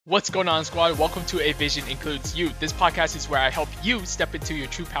What's going on, squad? Welcome to A Vision Includes You. This podcast is where I help you step into your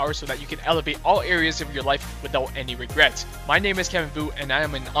true power so that you can elevate all areas of your life without any regrets. My name is Kevin Vu, and I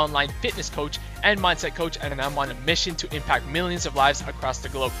am an online fitness coach and mindset coach, and I'm on a mission to impact millions of lives across the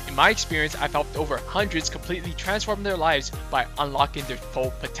globe. In my experience, I've helped over hundreds completely transform their lives by unlocking their full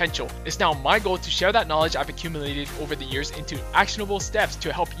potential. It's now my goal to share that knowledge I've accumulated over the years into actionable steps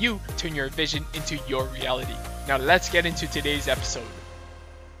to help you turn your vision into your reality. Now let's get into today's episode.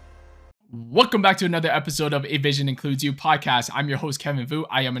 Welcome back to another episode of A Vision Includes You podcast. I'm your host, Kevin Vu.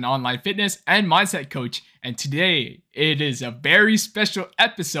 I am an online fitness and mindset coach. And today it is a very special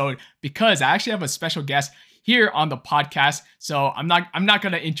episode because I actually have a special guest here on the podcast. So I'm not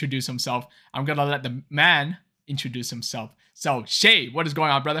going to introduce himself. I'm going to let the man introduce himself. So Shay, what is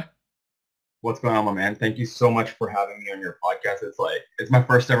going on, brother? What's going on, my man? Thank you so much for having me on your podcast. It's my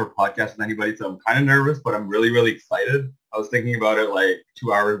first ever podcast with anybody, so I'm kind of nervous, but I'm really, really excited. I was thinking about it like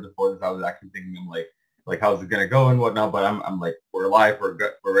 2 hours before this. I was actually thinking, how's it gonna go and whatnot. But I'm like, we're live, we're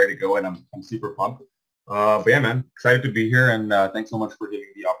ready to go, and I'm super pumped. But yeah, man, excited to be here, and thanks so much for giving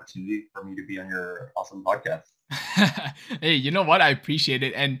the opportunity for me to be on your awesome podcast. Hey, you know what? I appreciate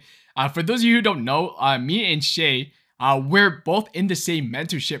it. And for those of you who don't know, me and Shay, we're both in the same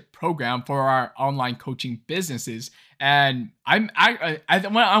mentorship program for our online coaching businesses. And I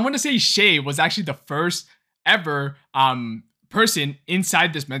want to say Shay was actually the first ever person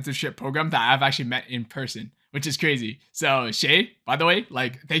inside this mentorship program that I've actually met in person, which is crazy. So Shay, by the way,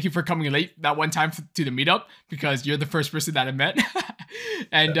 thank you for coming late that one time to the meetup because you're the first person that I met.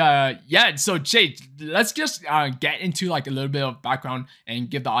 And yeah, so Shay, let's just get into a little bit of background and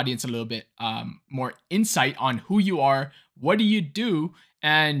give the audience a little bit more insight on who you are, what do you do,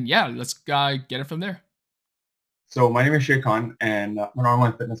 and yeah, let's get it from there. So my name is Shay Khan, and I'm an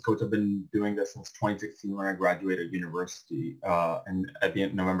online fitness coach. I've been doing this since 2016 when I graduated university, and at the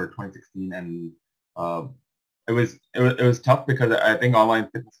end of November 2016. And it was tough because I think online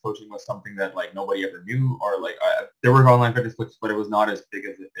fitness coaching was something that nobody ever knew, or there were online fitness coaches, but it was not as big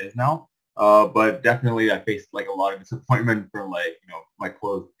as it is now. But definitely I faced a lot of disappointment from my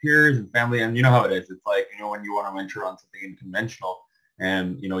close peers and family, and you know how it is. It's when you want to venture on something unconventional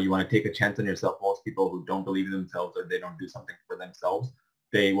and you want to take a chance on yourself. Most people who don't believe in themselves or they don't do something for themselves,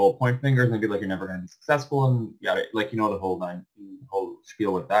 they will point fingers and be like, you're never going to be successful, and yeah, the whole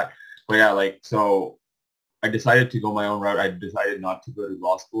spiel with that. But yeah, so I decided to go my own route. I decided not to go to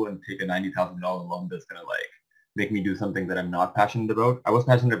law school and take a $90,000 loan that's going to make me do something that I'm not passionate about. I was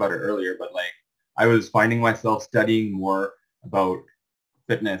passionate about it earlier, but I was finding myself studying more about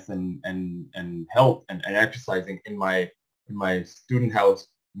fitness and health and exercising in my student house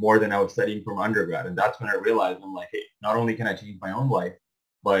more than I was studying from undergrad. And that's when I realized, I'm like, hey, not only can I change my own life,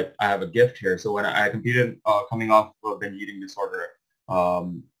 but I have a gift here. So when I competed coming off of binge eating disorder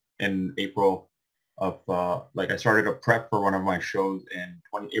in April of I started a prep for one of my shows in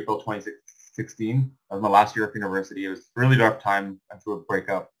April 2016. That was my last year of university. It was a really dark time. Went through a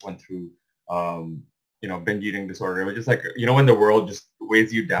breakup, went through binge eating disorder. It was just when the world just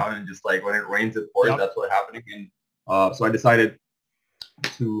weighs you down and just when it rains it pours. Yep. That's what's happening. And so I decided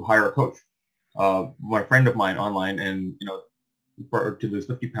to hire a coach, my friend of mine online, and to lose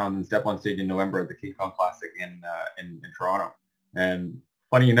 50 pounds and step on stage in November at the King Kong Classic in Toronto. And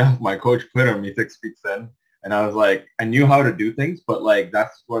funny enough, my coach put on me 6 weeks in, and I was like, I knew how to do things, but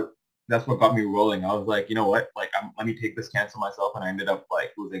that's what got me rolling. I was like, you know what, let me take this chance on myself, and I ended up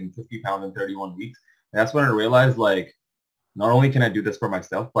losing 50 pounds in 31 weeks. And that's when I realized not only can I do this for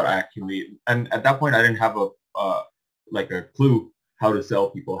myself, but I actually, and at that point I didn't have a clue how to sell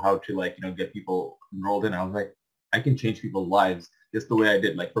people, how to get people enrolled in. I was like, I can change people's lives just the way I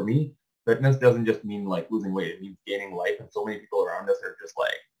did. For me, fitness doesn't just mean losing weight. It means gaining life. And so many people around us are just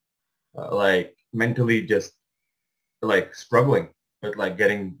mentally just struggling with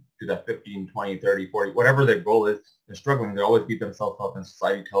getting to that 15, 20, 30, 40, whatever their goal is. They're struggling. They always beat themselves up, and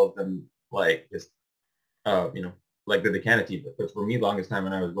society tells them that they can't achieve it. Because for me, longest time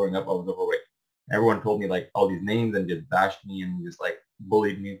when I was growing up, I was overweight. Everyone told me all these names and just bashed me and just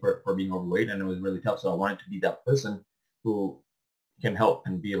bullied me for being overweight, and it was really tough. So I wanted to be that person who can help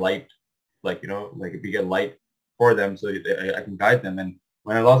and be light, be a light for them, so I can guide them. And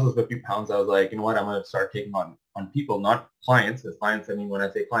when I lost those 50 pounds, I was like, you know what, I'm going to start taking on people, not clients. As clients, I mean, when I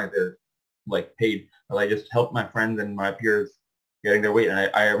say clients, they're paid, but I just help my friends and my peers getting their weight. And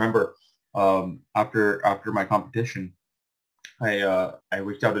I remember after my competition, I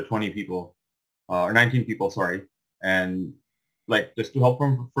reached out to 20 people, or 19 people, sorry, and just to help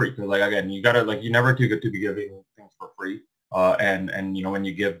them for free. Because again, you gotta you're never too good to be giving things for free. And when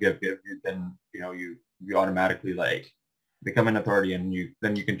you give, then you automatically become an authority, and you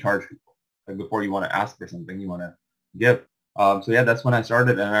can charge people. Like before you want to ask for something, you want to give. So yeah, that's when I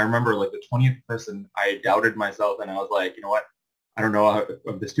started, and I remember like the 20th person, I doubted myself, and I was like, you know what? I don't know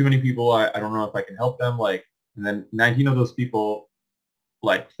if there's too many people. I don't know if I can help them. Like, and then 19 of those people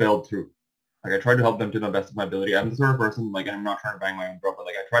like failed through. Like I tried to help them to the best of my ability. I'm the sort of person like I'm not trying to bang my own drum, but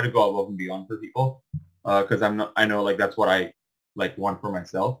like I try to go above and beyond for people because I'm not. I know like that's what I like want for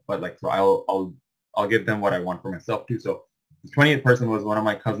myself. But like so I'll give them what I want for myself too. So the 20th person was one of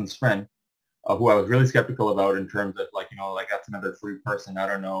my cousin's friend who I was really skeptical about in terms of like like that's another free person. I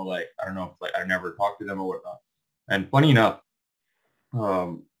don't know I don't know if like I never talked to them or whatnot. And funny enough,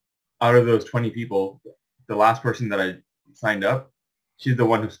 um, out of those 20 people, the last person that I signed up, she's the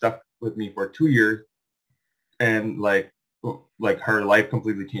one who stuck with me for 2 years, and like her life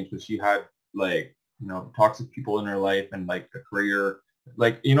completely changed because she had like toxic people in her life and like a career,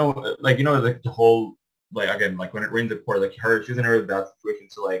 like the whole like again like when it rains it pours, like her she was in a really bad situation.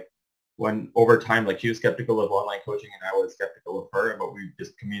 So like when over time like she was skeptical of online coaching and I was skeptical of her, but we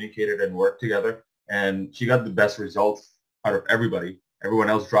just communicated and worked together, and she got the best results out of everybody. Everyone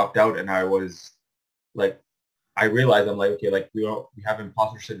else dropped out, and I was like I realized I'm like, okay, like we have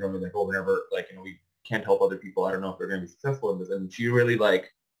imposter syndrome, and like, oh, whenever like we can't help other people. I don't know if they're going to be successful in this. And she really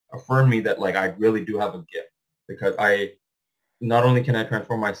like affirmed me that like I really do have a gift because I not only can I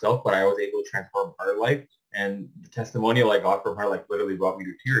transform myself, but I was able to transform her life. And the testimonial I got from her like literally brought me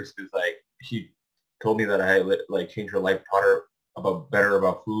to tears because like she told me that I like changed her life, taught her better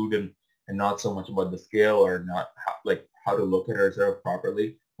about food and not so much about the scale or not like how to look at herself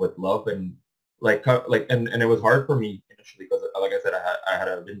properly with love and and it was hard for me initially because like I said I had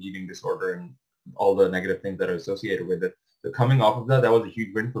a binge eating disorder and all the negative things that are associated with it. So coming off of that was a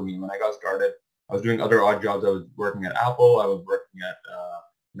huge win for me. When I got started, I was doing other odd jobs. I was working at Apple. I was working at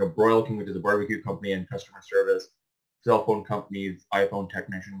Broil King, which is a barbecue company, and customer service, cell phone companies, iPhone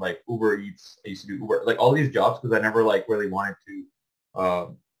technician, like Uber Eats. I used to do Uber, like all these jobs because I never like really wanted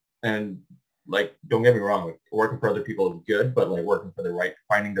to. And like, don't get me wrong, like, working for other people is good, but like working for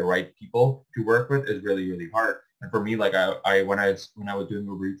finding the right people to work with is really, really hard. And for me, like when I was doing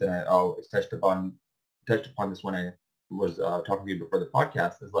Uber Eats, and I always touched upon this when I was talking to you before the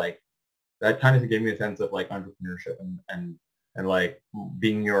podcast, is like that kind of gave me a sense of like entrepreneurship and like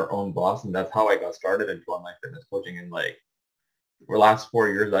being your own boss, and that's how I got started into online fitness coaching. And like for the last 4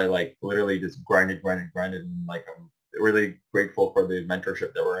 years, I like literally just grinded, and like I'm really grateful for the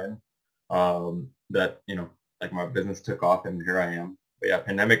mentorship that we're in. That like my business took off, and here I am. But yeah,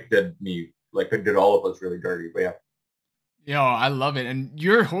 pandemic did me like it did all of us really dirty. But yeah, Yo, I love it. And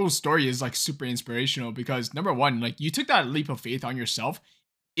your whole story is like super inspirational because number one, like you took that leap of faith on yourself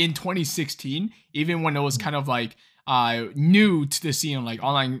in 2016, even when it was kind of like new to the scene, like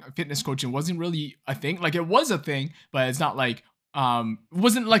online fitness coaching wasn't really a thing. Like it was a thing, but it's not like it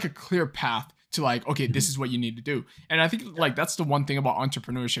wasn't like a clear path to like, okay, this is what you need to do. And I think like that's the one thing about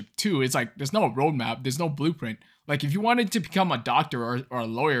entrepreneurship too. It's like there's no roadmap, there's no blueprint. Like if you wanted to become a doctor or a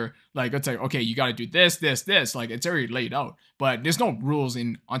lawyer, like it's like, okay, you gotta do this, this, this. Like it's already laid out. But there's no rules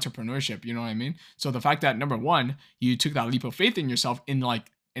in entrepreneurship, you know what I mean? So the fact that number one, you took that leap of faith in yourself in like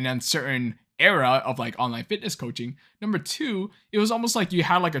an uncertain era of like online fitness coaching. Number two, it was almost like you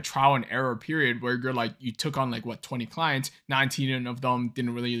had like a trial and error period where you're like you took on like what 20 clients, 19 of them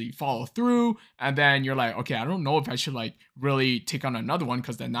didn't really follow through, and then you're like, okay, I don't know if I should like really take on another one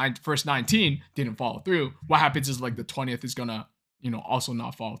because the first 19 didn't follow through. What happens is like the 20th is gonna also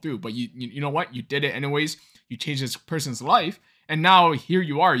not follow through, but you know what, you did it anyways. You changed this person's life, and now here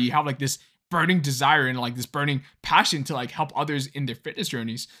you are. You have like this burning desire and like this burning passion to like help others in their fitness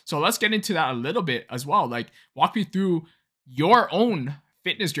journeys. So let's get into that a little bit as well. Like walk me through your own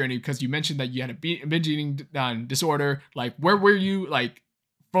fitness journey because you mentioned that you had a binge eating disorder. Like where were you like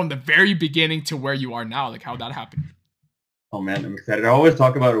from the very beginning to where you are now? Like how that happened? oh man, I'm excited. I always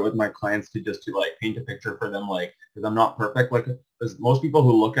talk about it with my clients to like paint a picture for them, like because I'm not perfect. Like because most people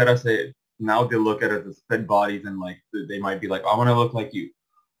who look at us, they look at us as fit bodies, and like they might be like, I want to look like you,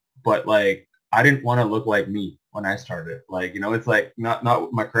 but like I didn't want to look like me when I started. Like it's like not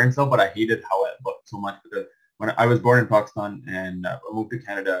my current self, but I hated how I looked so much because when I was born in Pakistan and I moved to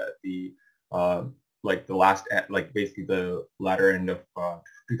Canada at the uh, like the last like basically the latter end of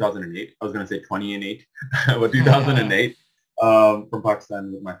 2008. I was gonna say 2008, but 2008 from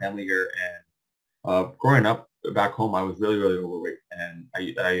Pakistan with my family here. And growing up back home, I was really really overweight, and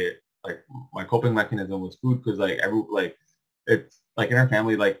I like my coping mechanism was food because like it's like in our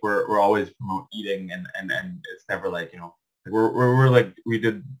family, like we're always promote eating, and it's never like we're like we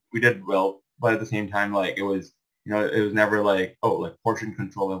did well, but at the same time like it was You know, it was never like, oh, like portion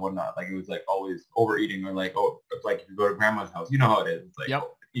control and whatnot. Like it was like always overeating or like, oh, it's like if you go to grandma's house, you know how it is. It's like, Yep.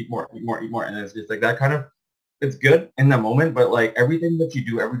 oh, eat more, eat more, eat more. And it's just like that kind of, it's good in the moment, but like everything that you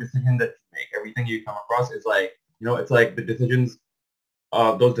do, every decision that you make, everything you come across is like, you know, it's like the decisions,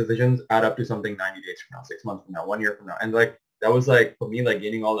 those decisions add up to something 90 days from now, 6 months from now, 1 year from now. And like, that was like, for me, like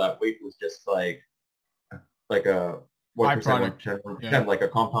gaining all that weight was just like a 1%, Byproduct. 1%, Yeah. 1%, like a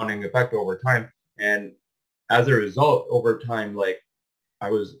compounding effect over time. And as a result, over time, like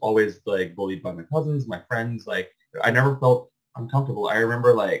I was always like bullied by my cousins, my friends. Like I never felt uncomfortable. I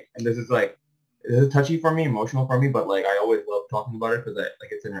remember like, and this is touchy for me, emotional for me, but like I always love talking about it because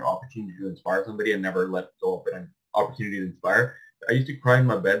like it's an opportunity to inspire somebody and never let go of an opportunity to inspire. I used to cry in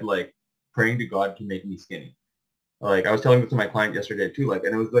my bed like praying to God to make me skinny. Like I was telling this to my client yesterday too, like,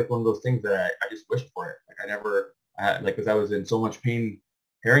 and it was like one of those things that I just wished for it. Like I never had, like, because I was in so much pain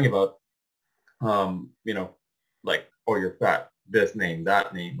hearing about, you know, like, oh, you're fat, this name,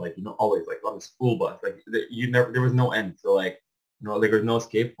 that name, like, you know, always like on the school bus, like you never, there was no end. So like, you know, like there's no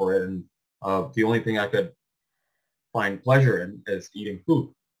escape for it. And the only thing I could find pleasure in is eating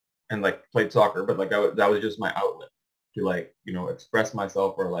food and like played soccer, but like that was just my outlet to like, you know, express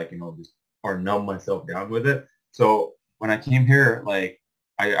myself or like, you know, just or numb myself down with it. So when I came here, like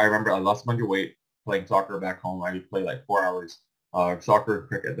I remember I lost a bunch of weight playing soccer back home. I would play like 4 hours. Soccer,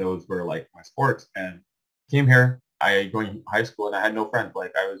 cricket, those were like my sports. And came here, I joined high school and I had no friends.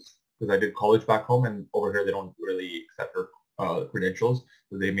 Like I was, because I did college back home and over here they don't really accept your credentials.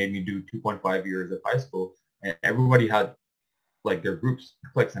 So they made me do 2.5 years of high school and everybody had like their groups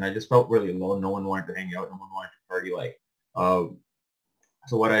cliques and I just felt really alone. No one wanted to hang out. No one wanted to party. Like, um,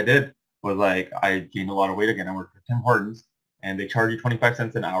 so what I did was like I gained a lot of weight again. I worked for Tim Hortons and they charge you 25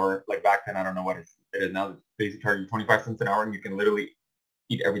 cents an hour. Like back then, I don't know what it is now. They charge you 25 cents an hour and you can literally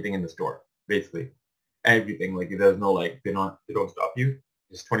eat everything in the store, basically everything. Like there's no like they don't stop you.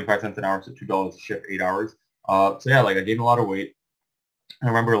 It's 25 cents an hour, so $2 a shift, 8 hours. So yeah, like I gained a lot of weight. I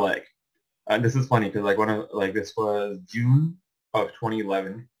remember like this is funny because like when I like this was June of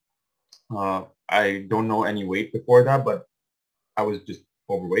 2011. I don't know any weight before that, but I was just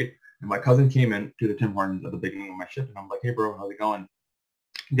overweight. And my cousin came in to the Tim Hortons at the beginning of my shift, and I'm like, "Hey, bro, how's it going?"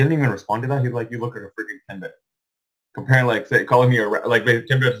 He didn't even respond to that. He's like, "You look like a freaking Timbit," comparing like say calling me a like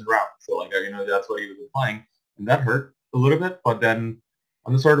Timbit is round, so like you know that's what he was implying, and that hurt a little bit. But then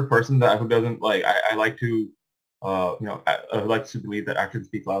I'm the sort of person that who doesn't like I like to you know I like to believe that actions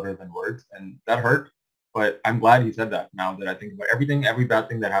speak louder than words, and that hurt. But I'm glad he said that. Now that I think about everything, every bad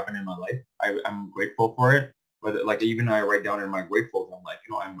thing that happened in my life, I'm grateful for it. But like even I write down in my gratefuls, I'm like,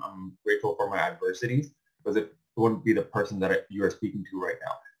 you know, I'm grateful for my adversities because it wouldn't be the person that you are speaking to right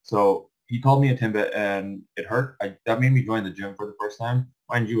now. So he called me a Timbit and it hurt. That made me join the gym for the first time.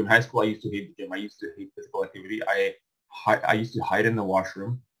 Mind you, in high school, I used to hate the gym. I used to hate physical activity. I used to hide in the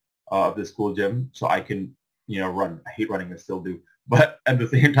washroom of the school gym so I can, you know, run. I hate running. I still do. But at the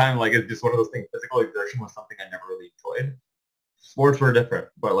same time, like it's just one of those things. Physical exertion was something I never really enjoyed. Sports were different,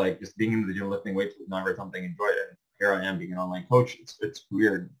 but like just being in the gym lifting weights was never something I enjoyed. And here I am being an online coach. It's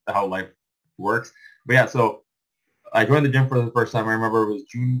weird how life works. But yeah, so I joined the gym for the first time. I remember it was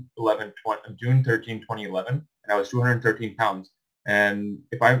June 13, 2011, and I was 213 pounds. And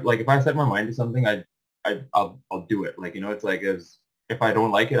if I set my mind to something, I'll do it. Like, you know, it's like as if I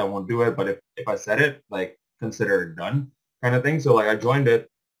don't like it, I won't do it. But if I set it, like consider it done kind of thing. So like I joined it.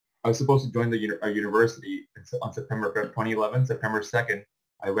 I was supposed to join a university on September 5th, 2011. September 2nd,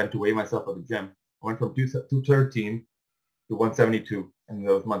 I went to weigh myself at the gym. I went from 213 to 172 in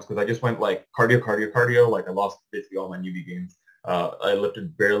those months because I just went like cardio. Like I lost basically all my newbie gains. I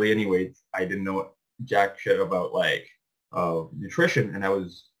lifted barely any weights. I didn't know jack shit about like nutrition, and I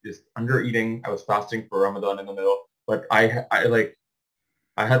was just under eating. I was fasting for Ramadan in the middle, but I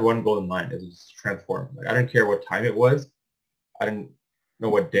had one goal in mind: is just transform. Like I didn't care what time it was. I didn't know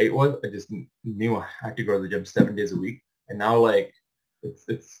what day it was. I just knew I had to go to the gym 7 days a week. And now like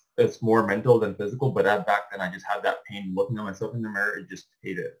it's more mental than physical. But back then I just had that pain looking at myself in the mirror. I just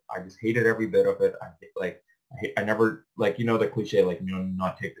hated it. I just hated every bit of it. I never like you know the cliche like you know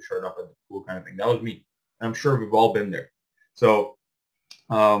not take the shirt off at the pool kind of thing. That was me. And I'm sure we've all been there. So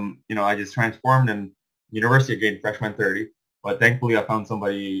you know I just transformed and university again freshman 30. But thankfully I found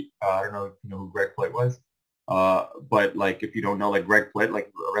somebody I don't know if you know who Greg Flint was. But like if you don't know like Greg Plitt,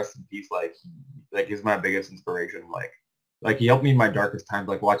 like rest in peace, like he's my biggest inspiration. Like he helped me in my darkest times,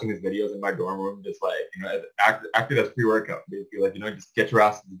 like watching his videos in my dorm room, just like, you know, acted as pre-workout, basically, like, you know, just get your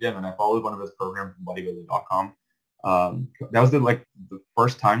ass to the gym. And I followed one of his programs from bodybuilding.com. That was the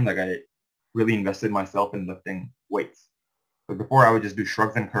first time like I really invested myself in lifting weights. But before I would just do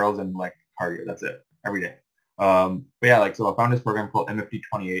shrugs and curls and like cardio. That's it every day. But yeah, like so I found this program called MFT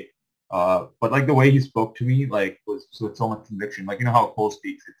 28. But like the way he spoke to me, like was with so much conviction. Like you know how Cole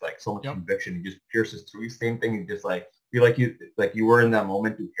speaks, it's like so much Yep. conviction. He just pierces through. Same thing. He just like feel like you were in that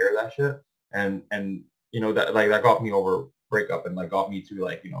moment to hear that shit, and you know that like that got me over breakup and like got me through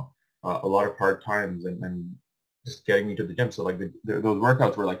like you know a lot of hard times and just getting me to the gym. So like those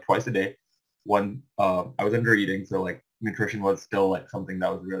workouts were like twice a day. One, I was under eating, so like nutrition was still like something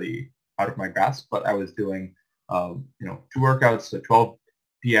that was really out of my grasp. But I was doing, you know, two workouts at 12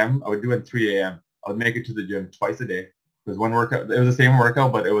 p.m. I would do it at 3 a.m. I would make it to the gym twice a day. Because one workout, it was the same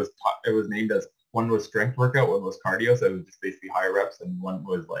workout, but it was named as one was strength workout, one was cardio, so it was just basically higher reps, and one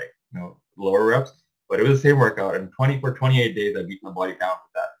was like you know lower reps. But it was the same workout, and 28 days I beat my body down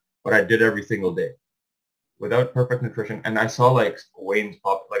with that. But I did every single day without perfect nutrition. And I saw like Wayne's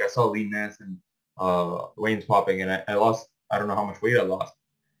pop, like I saw leanness and Wayne's popping, and I lost. I don't know how much weight I lost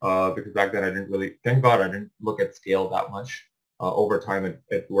because back then I didn't really. Thank God I didn't look at scale that much. Over time,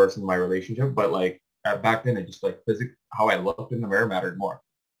 it worsened my relationship. But like back then, it just like physically how I looked in the mirror mattered more.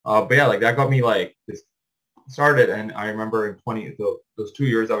 But yeah, like that got me like just started. And I remember in those 2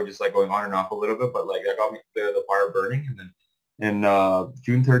 years, I was just like going on and off a little bit, but like that got me the fire burning. And then in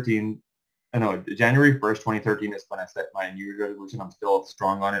June 13th, I know January 1st, 2013 is when I set my New Year's resolution. I'm still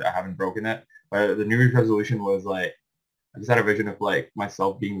strong on it. I haven't broken it. But the New Year's resolution was like, I just had a vision of like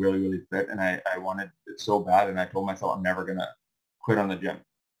myself being really, really fit, and I wanted it so bad. And I told myself I'm never gonna quit on the gym.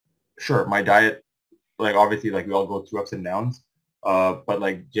 Sure, my diet, like obviously, like we all go through ups and downs. But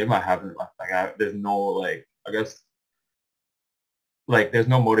like gym, I haven't like there's no like I guess like there's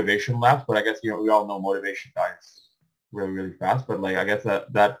no motivation left. But I guess you know we all know motivation dies really, really fast. But like I guess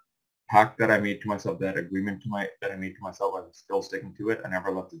that pact that I made to myself, that agreement that I made to myself, I'm still sticking to it. I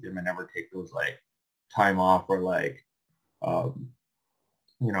never left the gym. I never take those like time off or like um,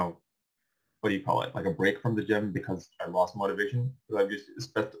 you know, what do you call it? Like a break from the gym because I lost motivation. Because I just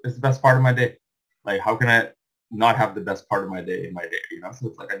it's the best part of my day. Like how can I not have the best part of my day in my day? You know, so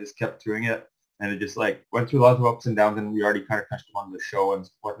it's like I just kept doing it, and it just like went through lots of ups and downs. And we already kind of touched on the show and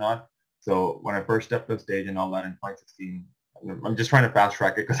whatnot. So when I first stepped on stage and all that in 2016, I'm just trying to fast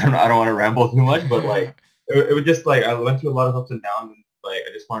track it because I don't want to ramble too much. But like it was just like I went through a lot of ups and downs, and like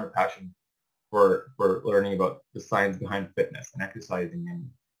I just found a passion for learning about the science behind fitness and exercising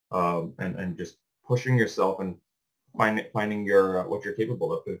and just pushing yourself and finding your what you're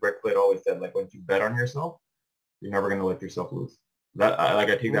capable of. Because Brett Clit always said like once you bet on yourself, you're never going to let yourself lose. That like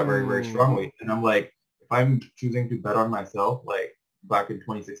I take that very very Ooh. strongly, and I'm like if I'm choosing to bet on myself like back in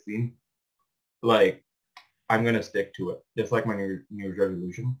 2016, like I'm gonna stick to it. Just like my New Year's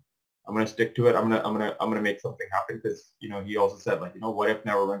resolution. I'm gonna stick to it. I'm gonna make something happen because you know he also said like you know what if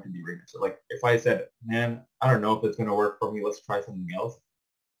never went to the arena. So like if I said man I don't know if it's gonna work for me, let's try something else.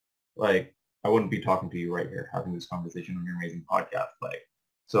 Like I wouldn't be talking to you right here having this conversation on your amazing podcast. Like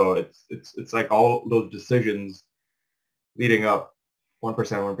so it's like all those decisions leading up 1%,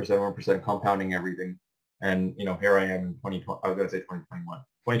 1%, 1% compounding everything. And, you know, here I am in 2020, I was going to say 2021,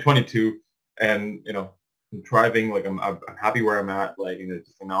 2022. And, you know, I'm thriving, like I'm happy where I'm at. Like, you know,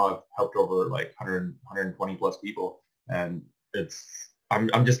 just, now I've helped over like 120 plus people. And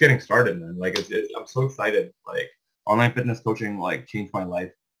I'm just getting started, man. Like, I'm so excited. Like, online fitness coaching, like, changed my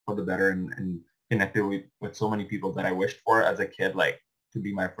life for the better and connected with so many people that I wished for as a kid, like, to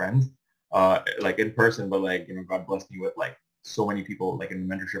be my friends, like in person. But, like, you know, God blessed me with, like, so many people like in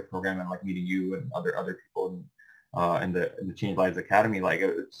the mentorship program and like meeting you and other people in the Change Lives Academy. Like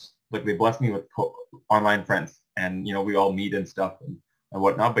it's like they blessed me with online friends, and you know we all meet and stuff and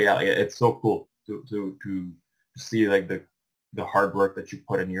whatnot. But yeah, like, it's so cool to see like the hard work that you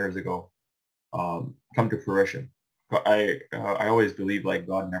put in years ago come to fruition. I always believe like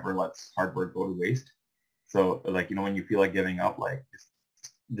God never lets hard work go to waste. So like you know when you feel like giving up, like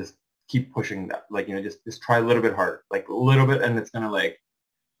just keep pushing that. Like, you know, just try a little bit harder, like a little bit, and it's gonna like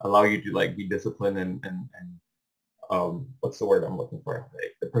allow you to like be disciplined and what's the word I'm looking for?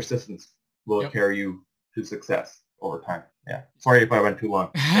 Like the persistence will Yep. carry you to success over time. Yeah. Sorry if I went too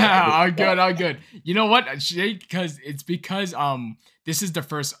long, but I just All good, all good. You know what, Shay? Because this is the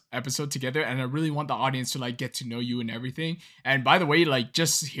first episode together, and I really want the audience to like get to know you and everything. And by the way, like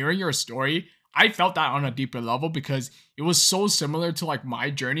just hearing your story, I felt that on a deeper level because it was so similar to like my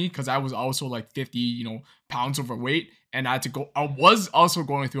journey. Because I was also like 50, pounds overweight, and I had to go. I was also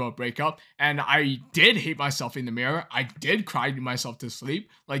going through a breakup, and I did hate myself in the mirror. I did cry to myself to sleep.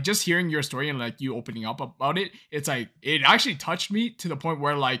 Like just hearing your story and like you opening up about it, it's like it actually touched me to the point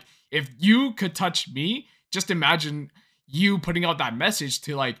where like if you could touch me, just imagine you putting out that message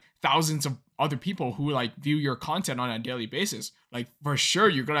to like thousands of other people who like view your content on a daily basis, like for sure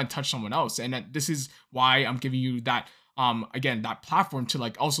you're gonna touch someone else. And this is why I'm giving you that again, that platform to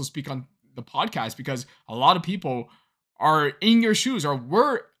like also speak on the podcast, because a lot of people are in your shoes, or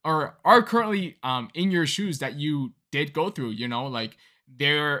were or are currently in your shoes that you did go through, you know, like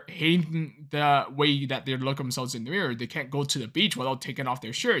they're hating the way that they look themselves in the mirror. They can't go to the beach without taking off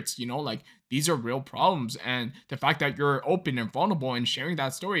their shirts, you know, like these are real problems. And the fact that you're open and vulnerable and sharing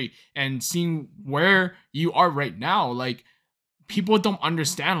that story and seeing where you are right now, like people don't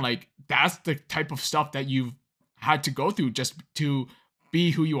understand, like that's the type of stuff that you've had to go through just to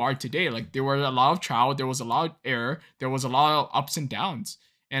be who you are today. Like there were a lot of trial, there was a lot of error, there was a lot of ups and downs.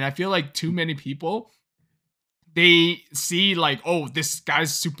 And I feel like too many people, they see like, oh, this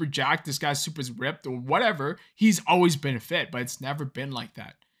guy's super jacked, this guy's super ripped or whatever. He's always been fit, but it's never been like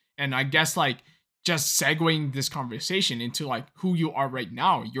that. And I guess like just segueing this conversation into like who you are right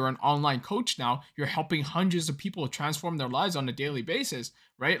now. You're an online coach now. You're helping hundreds of people transform their lives on a daily basis,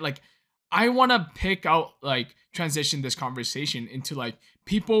 right? Like I want to pick out like transition this conversation into like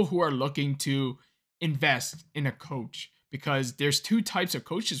people who are looking to invest in a coach, because there's two types of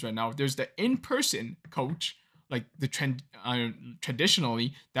coaches right now. There's the in-person coach, like the trend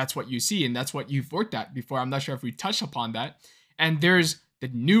traditionally that's what you see and that's what you've worked at before. I'm not sure if we touched upon that. And there's the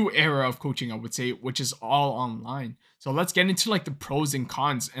new era of coaching, I would say, which is all online. So let's get into like the pros and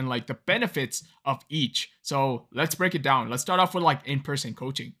cons and like the benefits of each. So let's break it down. Let's start off with like in-person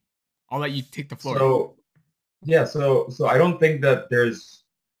coaching. I'll let you take the floor. So yeah, so I don't think that there's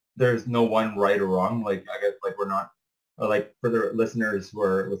no one right or wrong. Like I guess like we're not like for the listeners who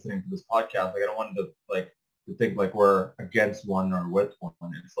are listening to this podcast, like I don't want to like to think like we're against one or with one.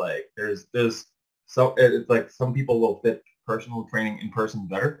 It's like there's so it's like some people will fit personal training in person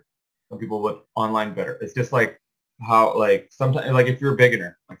better, some people with online better. It's just like how like sometimes like if you're a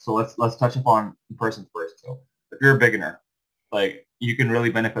beginner, like so let's touch upon in person first. So if you're a beginner, like you can really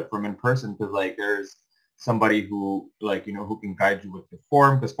benefit from in person because like there's somebody who like you know who can guide you with the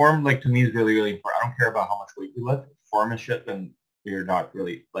form, because form like to me is really important. I don't care about how much weight you lift. If form is shit, then you're not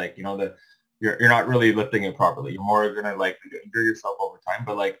really like you know the you're not really lifting it properly. You're more gonna like injure yourself over time.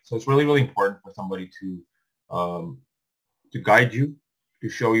 But like so it's really important for somebody um to guide you, to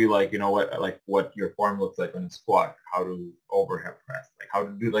show you like you know what your form looks like on a squat, how to overhead press, like how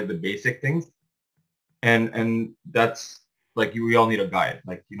to do like the basic things. And that's like we all need a guide,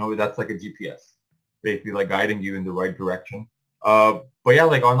 like you know that's like a GPS basically like guiding you in the right direction. But yeah,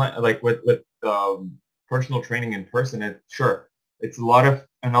 like online, like with personal training in person, it sure it's a lot of,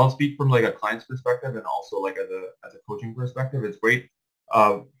 and I'll speak from like a client's perspective and also like as a coaching perspective. It's great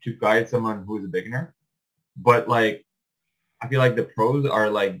to guide someone who is a beginner, but like I feel like the pros are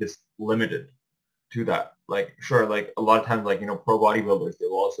like just limited to that. Like sure, like a lot of times, like you know, pro bodybuilders they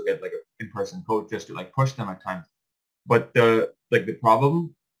will also get like an in-person coach just to like push them at times. But the like the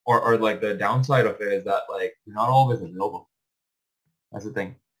problem or like the downside of it is that like you're not always available. That's the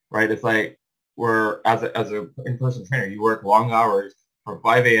thing, right? It's like we're as a in-person trainer, you work long hours from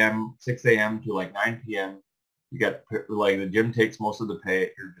 5 a.m., 6 a.m. to like 9 p.m. You get like the gym takes most of the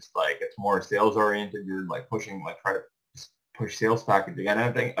pay. You're just like it's more sales oriented. You're like pushing like try to push sales packaging. And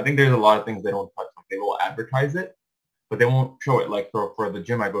I think there's a lot of things they don't touch. Like, they will advertise it, but they won't show it. Like for the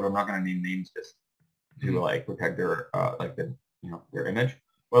gym I go to, I'm not gonna name names just to like protect their like the you know their image.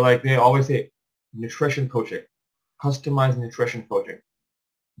 But like they always say nutrition coaching, customized nutrition coaching.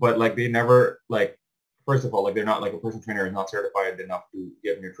 But like they never like first of all like they're not like a personal trainer is not certified enough to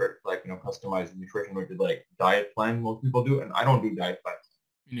give nutrition like you know customized nutrition, which is like diet plan most people do, and I don't do diet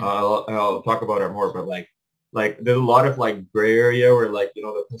plans. I'll talk about it more, but like there's a lot of like gray area where like you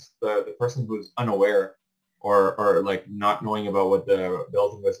know the person who's unaware or like not knowing about what the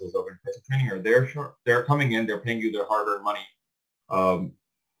bells and whistles of in-person training are, they're coming in, they're paying you their hard-earned money um,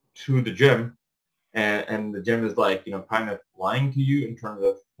 to the gym, and the gym is like you know kind of lying to you in terms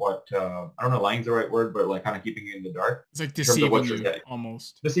of what I don't know, lying is the right word, but like kind of keeping you in the dark It's like in terms of deceiving what you're you getting.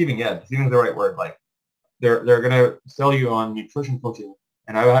 almost. Deceiving, yeah, deceiving is the right word. Like they're gonna sell you on nutrition coaching.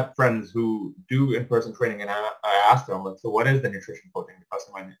 And I've had friends who do in-person training, and I asked them, like, so what is the nutrition coaching? The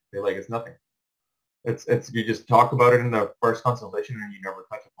customer, they're like, it's nothing. It's you just talk about it in the first consultation and you never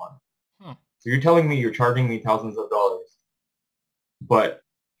touch upon it. Huh. So you're telling me you're charging me thousands of dollars, but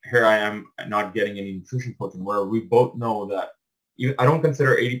here I am not getting any nutrition coaching, where we both know that I don't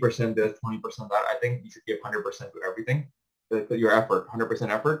consider 80% this, 20% that. I think you should give 100% to everything, your effort, 100%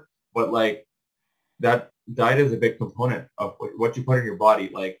 effort. But like that diet is a big component of what you put in your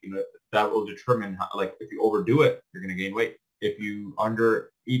body. Like, you know, that will determine how, like if you overdo it, you're going to gain weight. If you under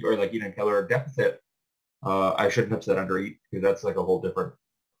eat or like eat in a caloric deficit, I shouldn't have said undereat because that's like a whole different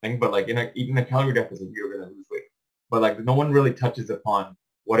thing. But like eating a calorie deficit, you're gonna lose weight. But like no one really touches upon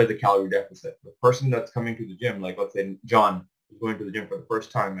what is the calorie deficit. The person that's coming to the gym, like let's say John is going to the gym for the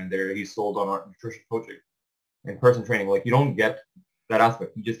first time and he's sold on our nutrition coaching and person training. Like you don't get that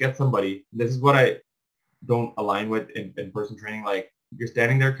aspect. You just get somebody. This is what I don't align with in person training. Like you're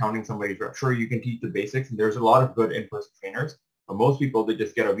standing there counting somebody's reps. Sure, you can teach the basics, and there's a lot of good in-person trainers. But most people, they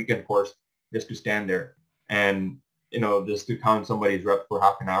just get a weekend course just to stand there and just to count somebody's reps for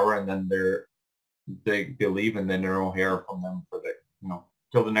half an hour, and then they leave, and then they don't hear from them for the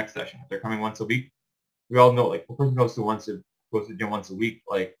till the next session. If they're coming once a week, we all know like if a person goes to the gym once a week,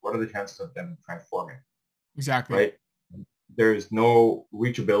 like what are the chances of them transforming? Exactly. Right? There's no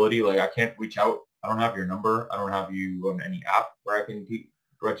reachability. Like I can't reach out. I don't have your number. I don't have you on any app where I can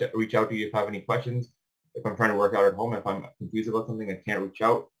reach out to you if I have any questions. If I'm trying to work out at home, if I'm confused about something, I can't reach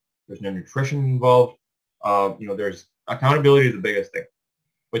out. There's no nutrition involved. There's accountability is the biggest thing,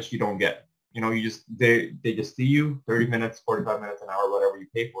 which you don't get. You just they just see you 30 minutes, 45 minutes, an hour, whatever you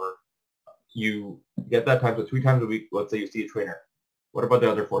pay for. You get that time, so 3 times a week. Let's say you see a trainer. What about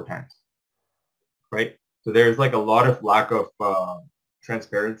the other 4 times? Right? So there's like a lot of lack of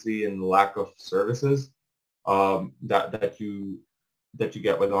transparency and lack of services that you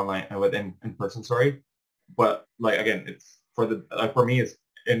get with online and with in-person, sorry. But like again, it's for me, it's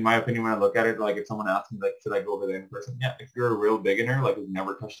in my opinion when I look at it, like if someone asks me like should I go over the in-person? Yeah, if you're a real beginner, like who's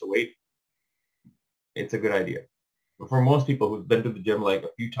never touched a weight, it's a good idea. But for most people who've been to the gym like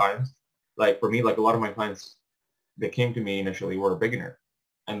a few times, like for me, like a lot of my clients that came to me initially were a beginner.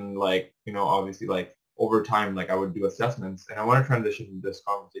 And like, obviously like over time, like I would do assessments and I want to transition this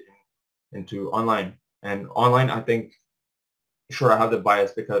conversation into online. And online, I think, sure, I have the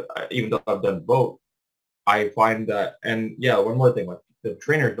bias because even though I've done both, I find that, and yeah, one more thing, like the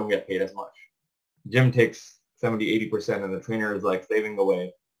trainers don't get paid as much. Gym takes 70, 80% and the trainer is like saving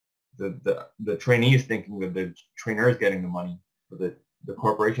away. The trainee is thinking that the trainer is getting the money, but the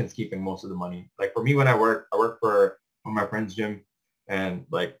corporation's keeping most of the money. Like for me, when I work for one of my friend's gym, and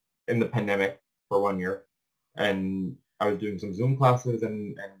like in the pandemic for 1 year, and I was doing some Zoom classes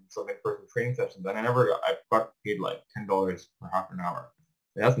and some in-person training sessions, and I got paid like $10 for half an hour.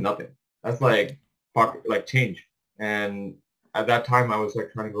 And that's nothing. That's like pocket like change. And at that time, I was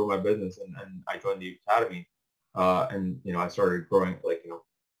like trying to grow my business, and I joined the academy, and I started growing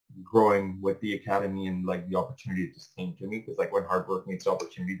with the academy and like the opportunity just came to me because like when hard work meets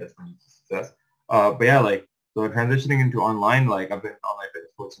opportunity, that's when you see success. But yeah, like so transitioning into online, like I've been an online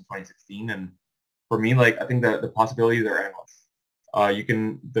fitness coach since 2016, and for me, like I think that the possibilities are endless.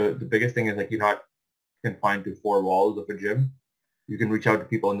 The biggest thing is like you're not confined to 4 walls of a gym. You can reach out to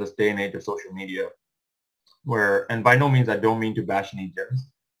people in this day and age of social media and by no means I don't mean to bash any gyms,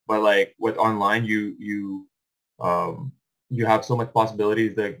 but like with online, um, you have so much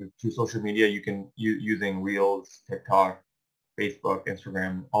possibilities that through social media you can using Reels, TikTok, Facebook,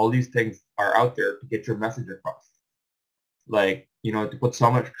 Instagram, all these things are out there to get your message across. Like to put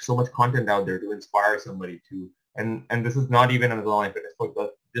so much content out there to inspire somebody to, and this is not even an online fitness book,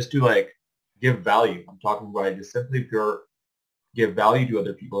 but just to like give value. I'm talking about just simply pure give value to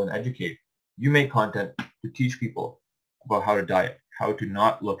other people and educate. You make content to teach people about how to diet, how to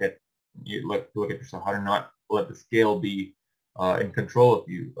not look at yourself, how to not let the scale be in control of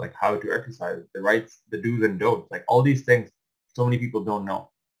you, like how to exercise, the rights, the do's and don'ts, like all these things. So many people don't know.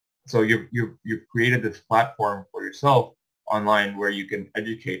 So you've created this platform for yourself online where you can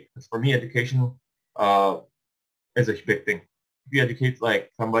educate. Because for me, education uh, is a big thing. If you educate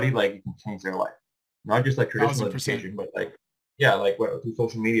like somebody, like you can change their life. Not just like traditional 1,000%. education, but like yeah, like through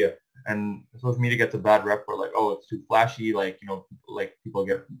social media. And social media gets a bad rep for like, oh, it's too flashy. Like like people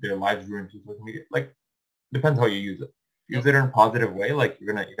get their lives ruined through social media. Like depends how you use it. Use Yep. it in a positive way. Like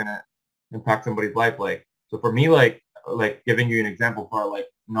you're gonna impact somebody's life. Like so for me, like giving you an example for like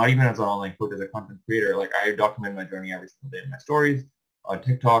not even as an online coach, as a content creator, like I document my journey every single day in my stories on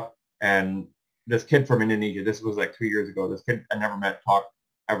TikTok. And this kid from Indonesia, this was like 3 years ago. This kid I never met talked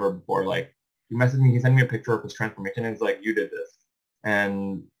ever before. Like he messaged me, he sent me a picture of his transformation and he's like, you did this.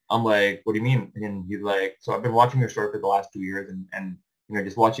 And I'm like, what do you mean? And he's like, so I've been watching your story for the last 2 years and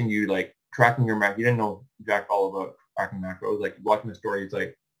just watching you like tracking your macros. He didn't know jack all about tracking macros. Like watching the story, he's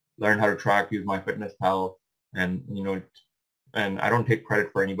like, learn how to track, use MyFitnessPal, and and I don't take credit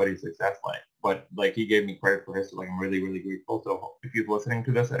for anybody's success, but like he gave me credit for his, so like I'm really, really grateful. So if he's listening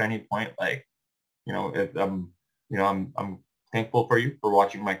to this at any point, like, if I'm thankful for you for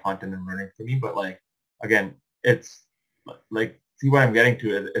watching my content and learning from me. But like, again, it's like, see what I'm getting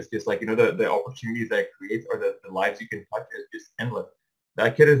to is it's just like, the opportunities that it creates or the lives you can touch is just endless.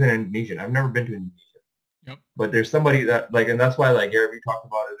 That kid is an Indonesian. I've never been to Indonesia. Yep. But there's somebody that like, and that's why like Gary Vee talked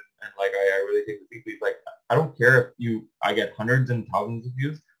about it, and like I really take the deeply. Like I don't care if I get hundreds and thousands of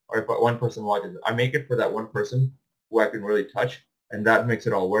views, or if one person watches it. I make it for that one person who I can really touch, and that makes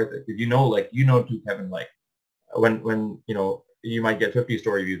it all worth it. Because like too, Kevin, like when you might get 50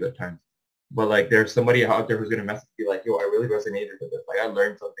 story views at times, but like there's somebody out there who's gonna message you like, yo, I really resonated with this. Like I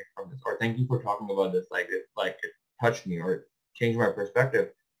learned something from this, or thank you for talking about this. It touched me or it changed my perspective.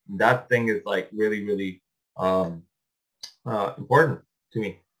 That thing is like really really um, important to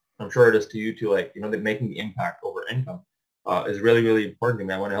me. I'm sure it is to you too. Like that making the impact over income is really really important to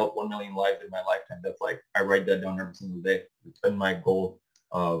me. I want to help 1 million lives in my lifetime. That's like I write that down every single day. It's been my goal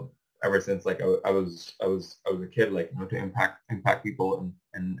uh, ever since like I was a kid. Like to impact people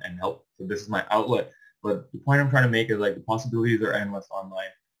and help. So this is my outlet. But the point I'm trying to make is like the possibilities are endless online.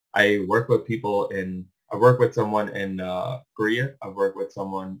 I work with people in I work with someone in Korea. I've worked with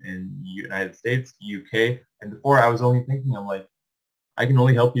someone in United States, UK, and before I was only thinking, I'm like, I can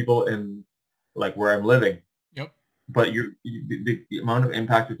only help people in like where I'm living. Yep. But the amount of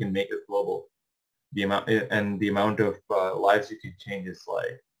impact you can make is global. The amount of lives you can change is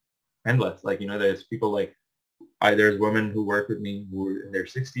like endless. Like there's people like there's women who work with me who are in their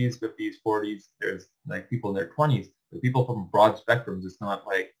 60s, 50s, 40s. There's like people in their 20s. There's people from broad spectrums. It's not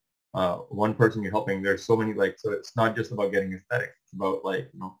like one person you're helping. There's so many like so. It's not just about getting aesthetics. It's about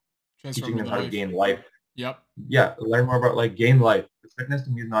like teaching Transforming them their how to life. gain life. Yep. Yeah, learn more about like gain life. Fitness to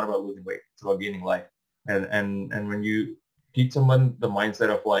me is not about losing weight. It's about gaining life. And when you teach someone the mindset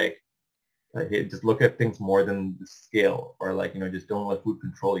of like hey, just look at things more than the scale, or like just don't let food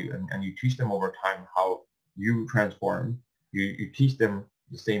control you, and you teach them over time how you transform. You teach them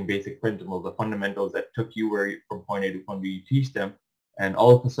the same basic principles, the fundamentals that took you from point A to point B. You teach them, and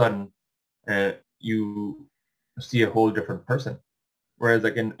all of a sudden, you see a whole different person. Whereas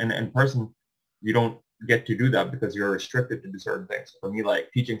like in person, you don't get to do that because you're restricted to do certain things. For me,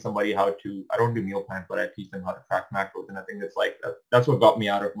 like teaching somebody how to, I don't do meal plans, but I teach them how to track macros. And I think it's like, that's what got me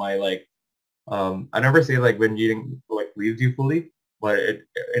out of my like, I never say like when eating like leaves you fully, but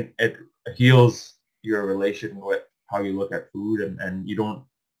it heals your relation with how you look at food, and you don't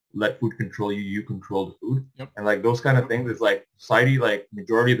let food control you, you control the food. Yep. And like those kind of things is like society, like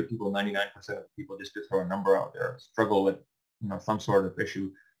majority of the people, 99% of the people, just to throw a number out there, struggle with some sort of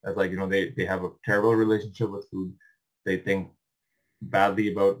issue. That's like they have a terrible relationship with food. They think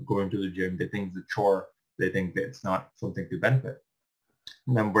badly about going to the gym. They think it's a chore. They think that it's not something to benefit.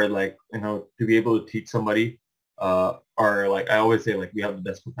 Number like to be able to teach somebody or like I always say, like we have the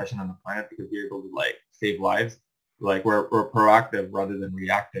best profession on the planet because we're able to like save lives. Like we're proactive rather than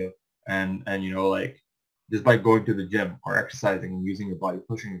reactive. And like just by going to the gym or exercising and using your body,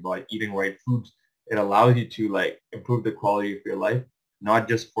 pushing your body, eating right foods, it allows you to like improve the quality of your life, not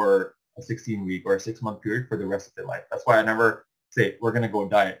just for a 16-week or a 6-month period, for the rest of your life. That's why I never say we're going to go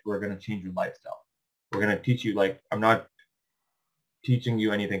diet, we're going to change your lifestyle. We're going to teach you, like I'm not teaching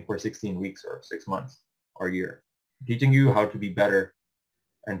you anything for 16 weeks or 6 months or a year. I'm teaching you how to be better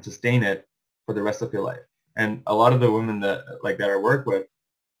and sustain it for the rest of your life. And a lot of the women that I work with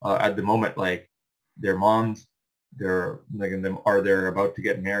at the moment, like their moms, they're like in them, or they're about to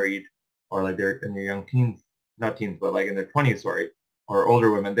get married, or like they're in their young teens, not teens, but like in their 20s, sorry, or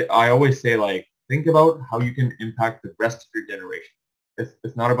older women. I always say like, think about how you can impact the rest of your generation.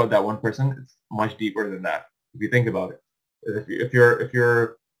 It's not about that one person. It's much deeper than that. If you think about it, if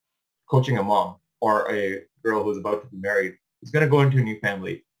you're coaching a mom or a girl who's about to be married, who's gonna go into a new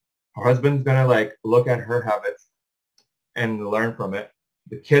family, her husband's gonna like look at her habits and learn from it.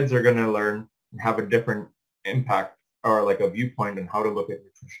 The kids are gonna learn and have a different impact or like a viewpoint on how to look at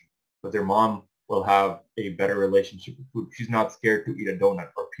nutrition. But their mom will have a better relationship with food. She's not scared to eat a donut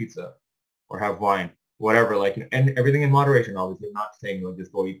or pizza or have wine, whatever. Like, and everything in moderation. Obviously, I'm not saying like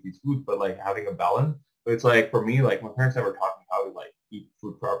just go eat these foods, but like having a balance. But it's like for me, like my parents never taught me how to like eat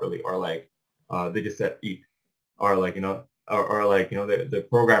food properly, or like they just said eat, or like or like the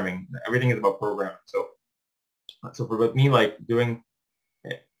programming. Everything is about programming. So for me, like doing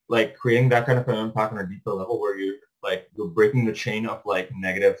like creating that kind of an impact on a deeper level where you're breaking the chain of like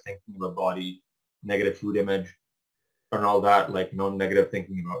negative thinking about body, negative food image, and all that, like negative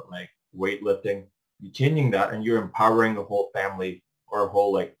thinking about like weightlifting. You're changing that and you're empowering the whole family, or a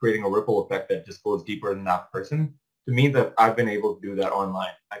whole like creating a ripple effect that just goes deeper than that person. To me, that I've been able to do that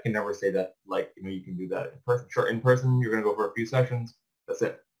online. I can never say that like you can do that in person. Sure, in person you're gonna go for a few sessions. That's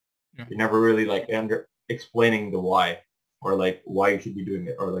it. Yeah. You're never really like explaining the why, or like why you should be doing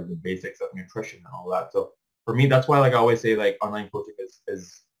it, or like the basics of nutrition and all that. So for me, that's why like I always say like online coaching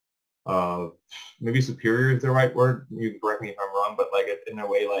is uh maybe superior is the right word. You can correct me if I'm wrong, but like in a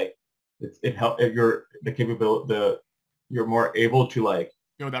way, like it help if you're the capability the you're more able to like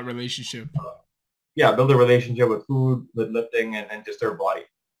Build that relationship. yeah, build a relationship with food, with lifting, and just their body.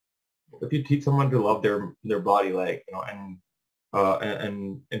 If you teach someone to love their body, like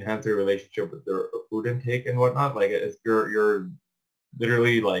and enhance their relationship with their food intake and whatnot, like it's you're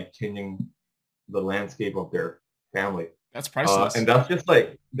literally like changing the landscape of their family. That's And priceless. that's just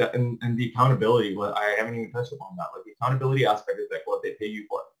like that, and the accountability. Well, I haven't even touched upon that. Like the accountability aspect is like what they pay you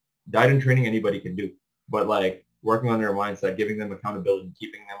for. Diet and training anybody can do, but like working on their mindset, giving them accountability,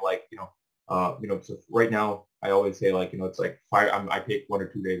 keeping them like So right now, I always say like it's like I take 1 or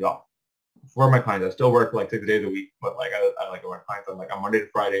 2 days off for my clients. I still work like 6 days a week, but like I like my clients. I'm like on Monday to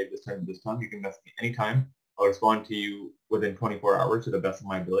Friday, this time to this time. You can message me anytime. I'll respond to you within 24 hours to the best of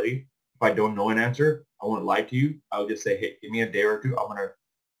my ability. If I don't know an answer, I won't lie to you. I'll just say, hey, give me a day or two. I'm gonna,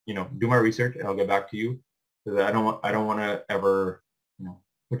 do my research and I'll get back to you because I don't want to ever,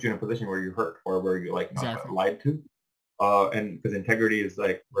 put you in a position where you're hurt or where you like, Exactly. lied to. And because integrity is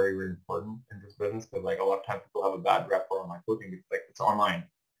like very, very important in this business because like a lot of times people have a bad rep for online coaching because like it's online.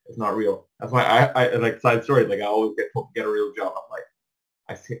 It's not real. That's why I like side story. Like I always get a real job. I'm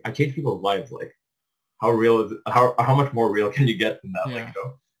like, I change people's lives. Like how real is it? How much more real can you get than that? Like,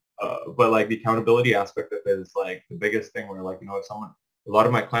 Yeah. but like the accountability aspect of it is like the biggest thing where like, if a lot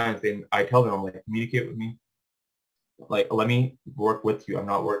of my clients, I tell them, I'm like, communicate with me. Like, let me work with you. I'm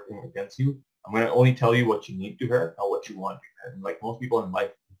not working against you. I'm going to only tell you what you need to hear, not what you want to hear. And like most people in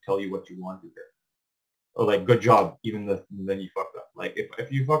life tell you what you want to hear. Or like, good job, even then you fucked up. Like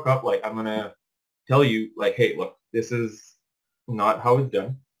if you fuck up, like I'm going to tell you like, hey, look, this is not how it's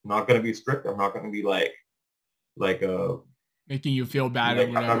done. I'm not going to be strict. I'm not going to be like Making you feel bad or like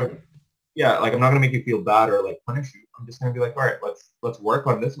I'm not whatever. gonna, yeah, like I'm not gonna make you feel bad or like punish you. I'm just gonna be like, all right, let's work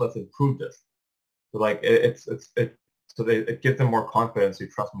on this. Let's improve this. So like it gives them more confidence to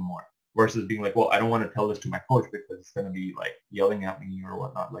trust me more versus being like, well, I don't want to tell this to my coach because it's gonna be like yelling at me or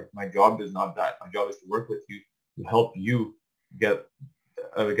whatnot. Like my job is not that. My job is to work with you to help you get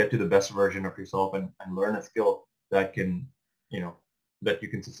get to the best version of yourself and learn a skill that can you know that you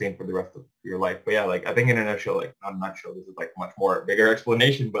can sustain for the rest of your life. But yeah, like I think in a nutshell, like not a nutshell, this is like much more bigger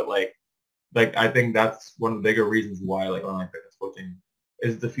explanation, but like I think that's one of the bigger reasons why like online fitness coaching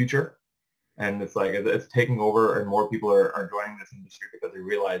is the future. And it's like it's taking over and more people are joining this industry because they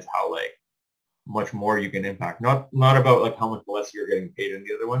realize how like much more you can impact. Not about like how much less you're getting paid in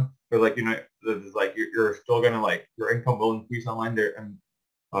the other one, but like it's like you're still gonna like your income will increase online there, and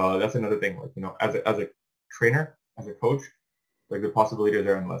that's another thing. Like as a trainer, as a coach, like the possibilities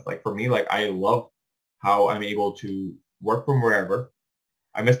are endless. Like for me, like I love how I'm able to work from wherever.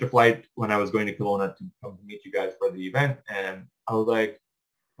 I missed a flight when I was going to Kelowna to come to meet you guys for the event, and I was like,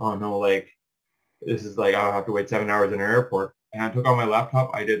 oh no, like this is like I'll have to wait 7 hours in an airport. And I took out my laptop.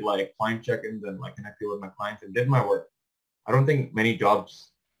 I did like client check-ins and like connected with my clients and did my work. I don't think many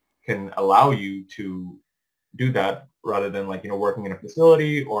jobs can allow you to do that rather than like working in a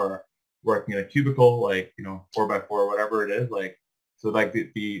facility or working in a cubicle like 4x4 whatever it is like so like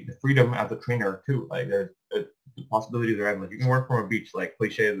the freedom as a trainer too like the possibilities are endless. You can work from a beach like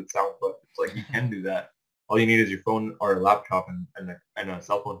cliche as it sounds, but it's like you can do that. All you need is your phone or a laptop and a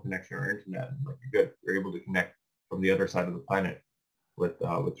cell phone connection or internet, and like you're good. You're able to connect from the other side of the planet with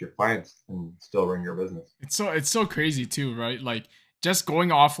your clients and still run your business. It's so crazy too, right? Like just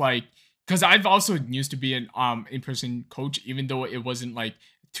going off like because I've also used to be an in-person coach, even though it wasn't like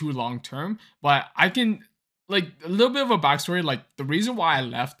too long term. But I can like a little bit of a backstory. Like the reason why I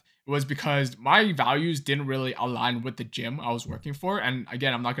left was because my values didn't really align with the gym I was working for. And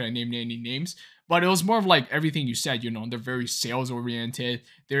again, I'm not gonna name any names, but it was more of like everything you said. They're very sales oriented.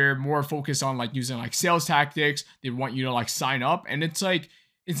 They're more focused on like using like sales tactics. They want you to like sign up, and it's like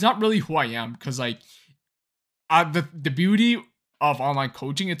it's not really who I am because like the beauty of online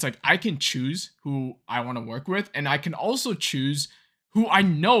coaching, it's like I can choose who I want to work with, and I can also choose who I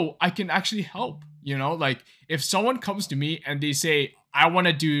know I can actually help. Like if someone comes to me and they say I want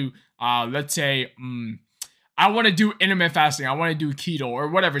to do, let's say, I want to do intermittent fasting, I want to do keto or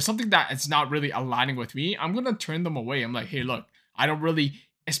whatever, something that it's not really aligning with me, I'm gonna turn them away. I'm like, hey, look, I don't really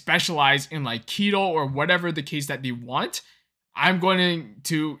specialize in like keto or whatever the case that they want. I'm going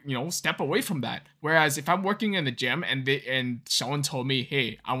to, step away from that. Whereas if I'm working in the gym and someone told me,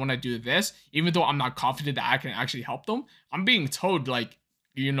 "Hey, I want to do this," even though I'm not confident that I can actually help them, I'm being told like,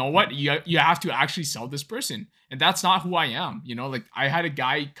 you know what, you have to actually sell this person, and that's not who I am. Like I had a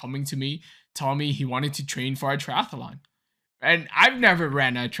guy coming to me telling me he wanted to train for a triathlon. And I've never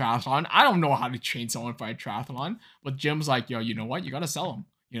ran a triathlon. I don't know how to train someone for a triathlon. But Jim's like, yo, you know what? You gotta sell them.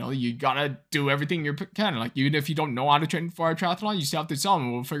 You gotta do everything you can. Like, even if you don't know how to train for a triathlon, you still have to tell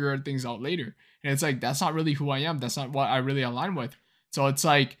them. We'll figure things out later. And it's like, that's not really who I am. That's not what I really align with. So it's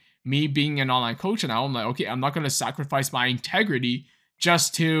like me being an online coach now. I'm like, okay, I'm not gonna sacrifice my integrity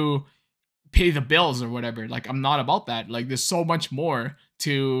just to pay the bills or whatever. Like, I'm not about that. Like, there's so much more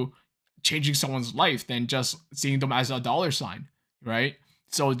to changing someone's life than just seeing them as a dollar sign, right?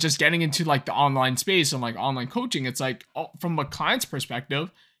 So just getting into like the online space and like online coaching, it's like, from a client's perspective,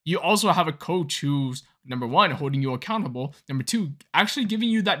 you also have a coach who's, number one, holding you accountable, number two, actually giving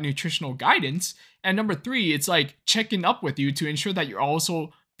you that nutritional guidance, and number three, it's like checking up with you to ensure that you're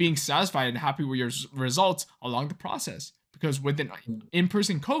also being satisfied and happy with your results along the process. Because with an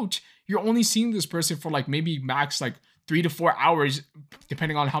in-person coach, you're only seeing this person for like maybe max like 3 to 4 hours,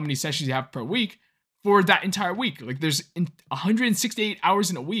 depending on how many sessions you have per week, for that entire week. Like, there's 168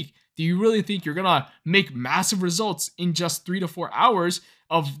 hours in a week. Do you really think you're gonna make massive results in just 3 to 4 hours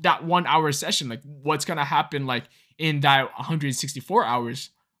of that 1 hour session? Like, what's gonna happen like in that 164 hours?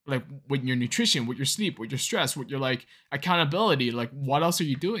 Like, with your nutrition, with your sleep, with your stress, with your like accountability, like what else are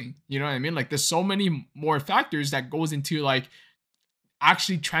you doing? You know what I mean? Like, there's so many more factors that goes into like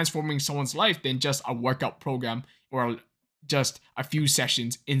actually transforming someone's life than just a workout program or just a few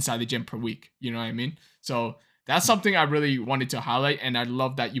sessions inside the gym per week. You know what I mean? So that's something I really wanted to highlight, and I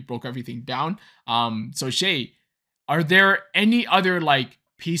love that you broke everything down. So Shay, are there any other like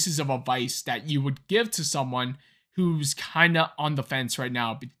pieces of advice that you would give to someone who's kind of on the fence right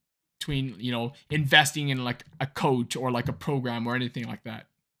now between, investing in like a coach or like a program or anything like that?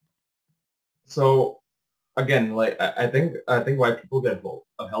 So again, like I think why people get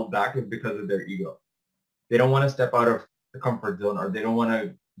held back is because of their ego. They don't want to step out of the comfort zone, or they don't want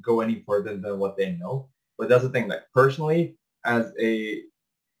to go any further than what they know. But that's the thing. Like, personally, as a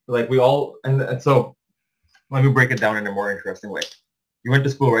like we all and so let me break it down in a more interesting way. You went to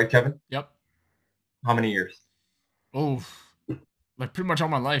school, right, Kevin? Yep. How many years? Oh, like pretty much all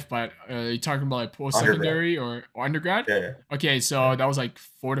my life, but you talking about like post Undergrad. secondary or undergrad? Yeah, yeah, Okay, yeah. so that was like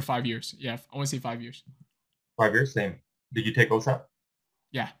 4 to 5 years. Yeah, I want to say 5 years. 5 years, same. Did you take OSAP?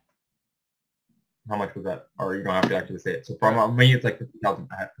 Yeah. How much was that? Or you don't have to actually say it. So from Uh, me, it's like 50,000.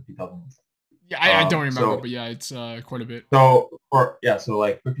 I had 50,000. yeah, I don't remember, So but yeah, it's quite a bit. so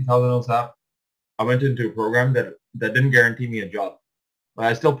like 50,000 OSAP. I went into a program that didn't guarantee me a job, but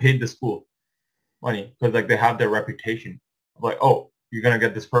I still paid the school money because like they have their reputation of like, oh, you're gonna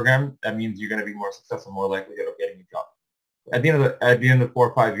get this program, that means you're gonna be more successful, more likely of getting a job. At the end of 4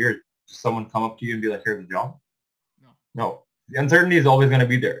 or 5 years, does someone come up to you and be like, here's a job? No. No. The uncertainty is always gonna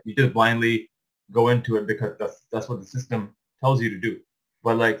be there. You just blindly go into it because that's what the system tells you to do.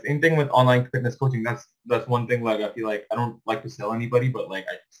 But like, same thing with online fitness coaching. That's one thing. Like, I feel like I don't like to sell anybody, but like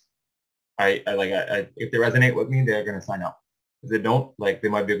I if they resonate with me, they're gonna sign up. If they don't, like, they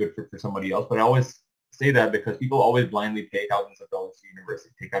might be a good fit for somebody else. But I always say that because people always blindly pay thousands of dollars to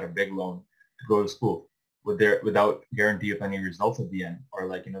university, take out a big loan to go to school without guarantee of any results at the end, or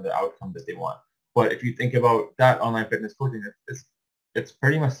like, the outcome that they want. But if you think about that online fitness coaching, it's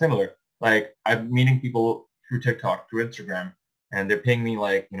pretty much similar. Like, I'm meeting people through TikTok, through Instagram, and they're paying me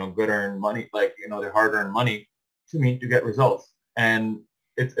like, good earned money, like, their hard earned money to me to get results. And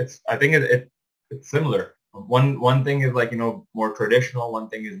it's I think it's similar. One thing is like, more traditional. One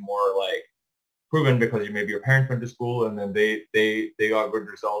thing is more like proven because maybe your parents went to school and then they got good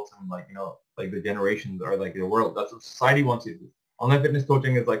results, and like, like the generations are like the world. That's what society wants you to do. Online fitness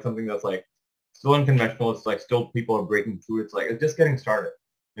coaching is like something that's like still unconventional. It's like still people are breaking through. It's like it's just getting started,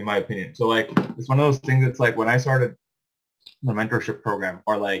 in my opinion. So like it's one of those things. It's like when I started the mentorship program,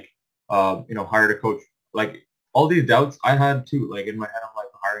 or like hired a coach, like all these doubts I had too. Like in my head, I'm like,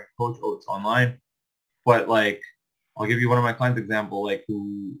 hiring a coach, oh, it's online. But like, I'll give you one of my clients example, like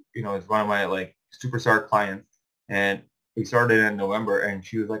who, is one of my like superstar clients. And we started in November, and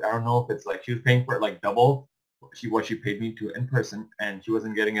she was like, I don't know if it's like, she was paying for it like double what she paid me to in person, and she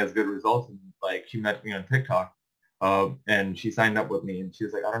wasn't getting as good results. And like, she met me on TikTok, and she signed up with me, and she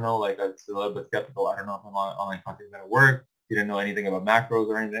was like, I don't know, like, I was a little bit skeptical. I don't know if I'm online content is gonna work. She didn't know anything about macros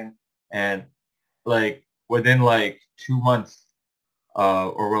or anything. And like within like 2 months,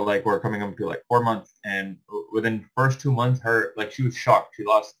 we're coming up to like 4 months, and within first 2 months, her, like, she was shocked. She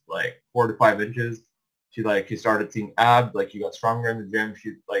lost like 4 to 5 inches. She started seeing abs. Like, she got stronger in the gym.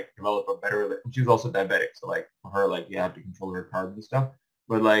 She like developed a better. She was also diabetic, so like for her, like, you have to control her carbs and stuff.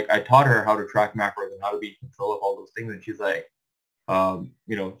 But like, I taught her how to track macros and how to be in control of all those things, and she's like,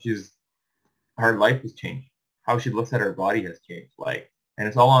 she's her life has changed. How she looks at her body has changed. Like, and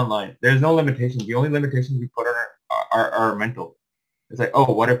it's all online. There's no limitations. The only limitations we put on are mental. It's like,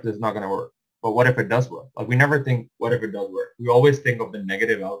 oh, what if this is not going to work? but what if it does work? Like we never think, what if it does work? We always think of the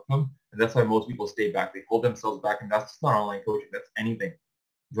negative outcome. And that's why most people stay back. They hold themselves back. And that's not online coaching. That's anything.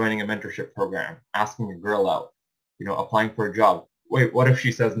 Joining a mentorship program, asking a girl out, applying for a job. Wait, what if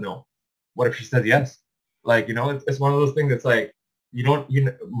she says no? What if she says yes? Like, it's one of those things that's like,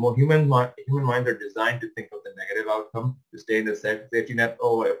 human minds are designed to think of the negative outcome, to stay in the safety net.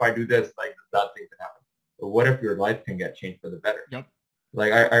 Oh, if I do this, like bad thing can happen. But what if your life can get changed for the better? Yep.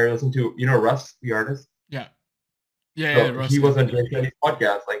 Like I listened to, Russ, the artist. Yeah. Yeah. So Russ, he yeah. was on Jay Shetty's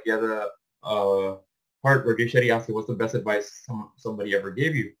podcast. Like he had a part where Jay Shetty asked him, "What's the best advice somebody ever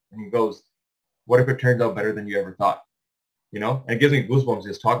gave you?" And he goes, "What if it turns out better than you ever thought?" And it gives me goosebumps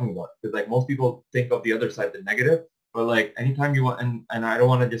just talking about it. Because like most people think of the other side, the negative, but like anytime you want, and I don't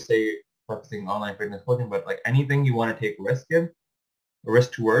want to just say focusing online fitness coaching, but like anything you want to take risk in,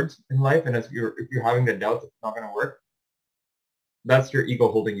 risk towards in life, and if you're having the doubt that it's not going to work, that's your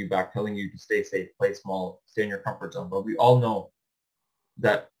ego holding you back, telling you to stay safe, play small, stay in your comfort zone. But we all know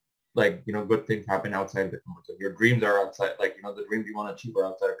that like, good things happen outside of the comfort zone. Your dreams are outside, like, the dreams you want to achieve are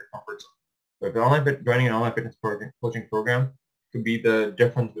outside of your comfort zone. So if joining an online fitness coaching program could be the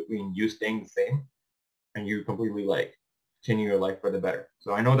difference between you staying the same and you completely like changing your life for the better.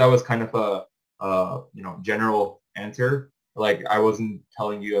 So I know that was kind of a general answer. Like I wasn't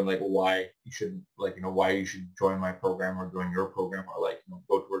telling you like why you should why you should join my program or join your program or like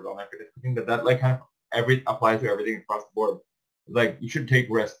go towards online fitness coaching. But that like kind of applies to everything across the board. Like you should take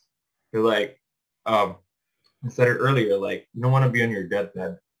risks. You're like I said it earlier, like you don't want to be on your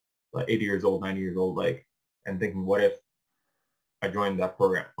deathbed, like 80 years old, 90 years old, like and thinking, what if I joined that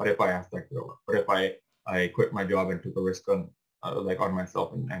program? What if I asked that girl? What if I quit my job and took a risk on on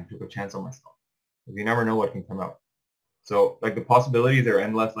myself and took a chance on myself? Because you never know what can come out. So like the possibilities are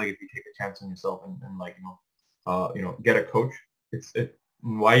endless. Like if you take a chance on yourself and like get a coach.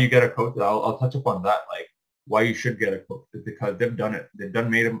 Why you get a coach. I'll touch upon that. Like why you should get a coach is because they've done it.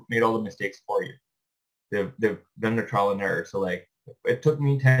 They've made all the mistakes for you. They've done the trial and error. So like it took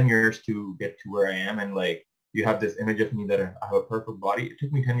me 10 years to get to where I am, and like you have this image of me that I have a perfect body. It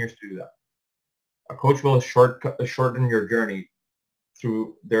took me 10 years to do that. A coach will shorten your journey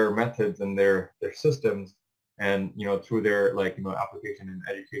through their methods and their systems, and through their application and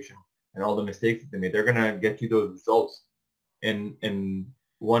education and all the mistakes that they made. They're gonna get you those results in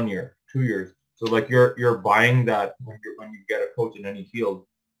 1 year, 2 years. So like you're buying that when you get a coach in any field,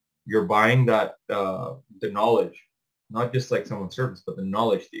 you're buying that the knowledge, not just like someone's service, but the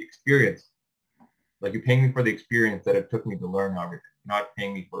knowledge, the experience. Like you're paying me for the experience that it took me to learn everything, not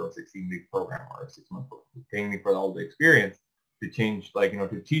paying me for a 16-week program or a 6-month program. You're paying me for all the experience to change,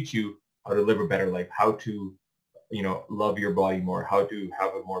 to teach you how to live a better life, how to, love your body more, how to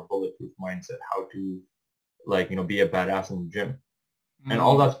have a more bulletproof mindset, how to be a badass in the gym. And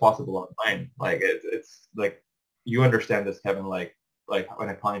all that's possible online. Like it's like you understand this, Kevin. Like when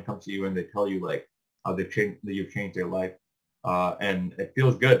a client comes to you and they tell you like how you've changed their life, and it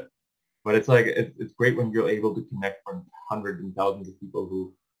feels good. But it's like it's great when you're able to connect from hundreds and thousands of people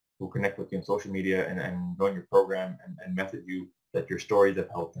who connect with you on social media and join your program and message you that your stories have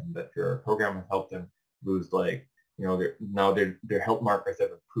helped them, that your program has helped them lose their health markers have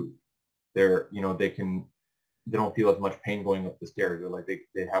improved. They don't feel as much pain going up the stairs. They're like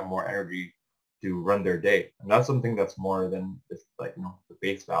they have more energy to run their day, and that's something that's more than just the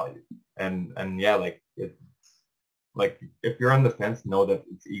base value. And yeah, like if you're on the fence, know that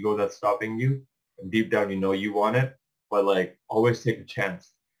it's ego that's stopping you, and deep down you want it, but like always take a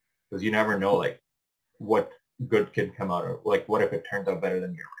chance because you never know like what good can come out of like what if it turns out better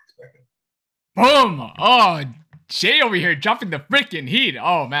than you ever expected. Boom! Oh, Jay over here dropping the freaking heat.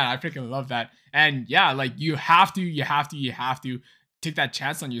 Oh man, I freaking love that. And yeah, like you have to take that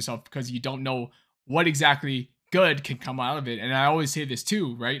chance on yourself because you don't know what exactly good can come out of it. And I always say this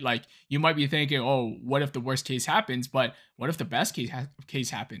too, right? Like you might be thinking, oh, what if the worst case happens? But what if the best case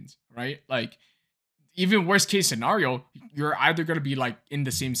happens, right? Like even worst case scenario, you're either going to be like in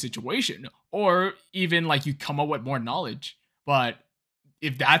the same situation or even like you come up with more knowledge. But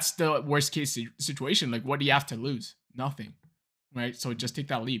if that's the worst case situation, like what do you have to lose? Nothing, right? So just take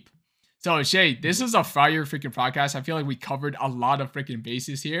that leap. So Shay, this is a fire freaking podcast. I feel like we covered a lot of freaking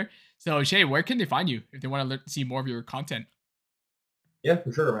bases here. So Shay, where can they find you if they want to see more of your content? Yeah,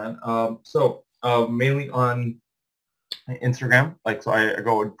 for sure, man. So mainly on Instagram. Like, so I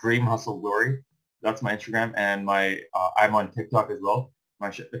go Dream Hustle Glory. That's my Instagram, and my I'm on TikTok as well.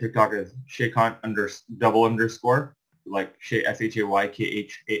 My TikTok is Shaykan double underscore, like Shay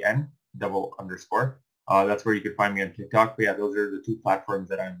SHAYKHAN double underscore. That's where you can find me on TikTok. But yeah, those are the two platforms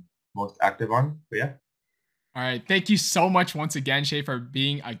that I'm most active on. But yeah. All right. Thank you so much once again, Shay, for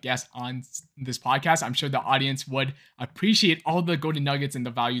being a guest on this podcast. I'm sure the audience would appreciate all the golden nuggets and the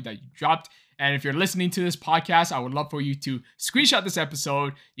value that you dropped. And if you're listening to this podcast, I would love for you to screenshot this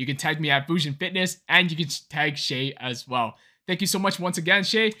episode. You can tag me at Vusion Fitness and you can tag Shay as well. Thank you so much once again,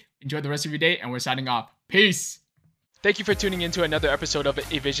 Shay. Enjoy the rest of your day and we're signing off. Peace. Thank you for tuning in to another episode of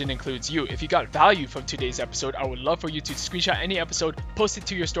A Vision Includes You. If you got value from today's episode, I would love for you to screenshot any episode, post it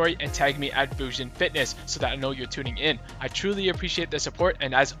to your story, and tag me at Vusion Fitness so that I know you're tuning in. I truly appreciate the support,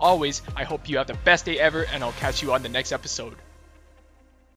 and as always, I hope you have the best day ever, and I'll catch you on the next episode.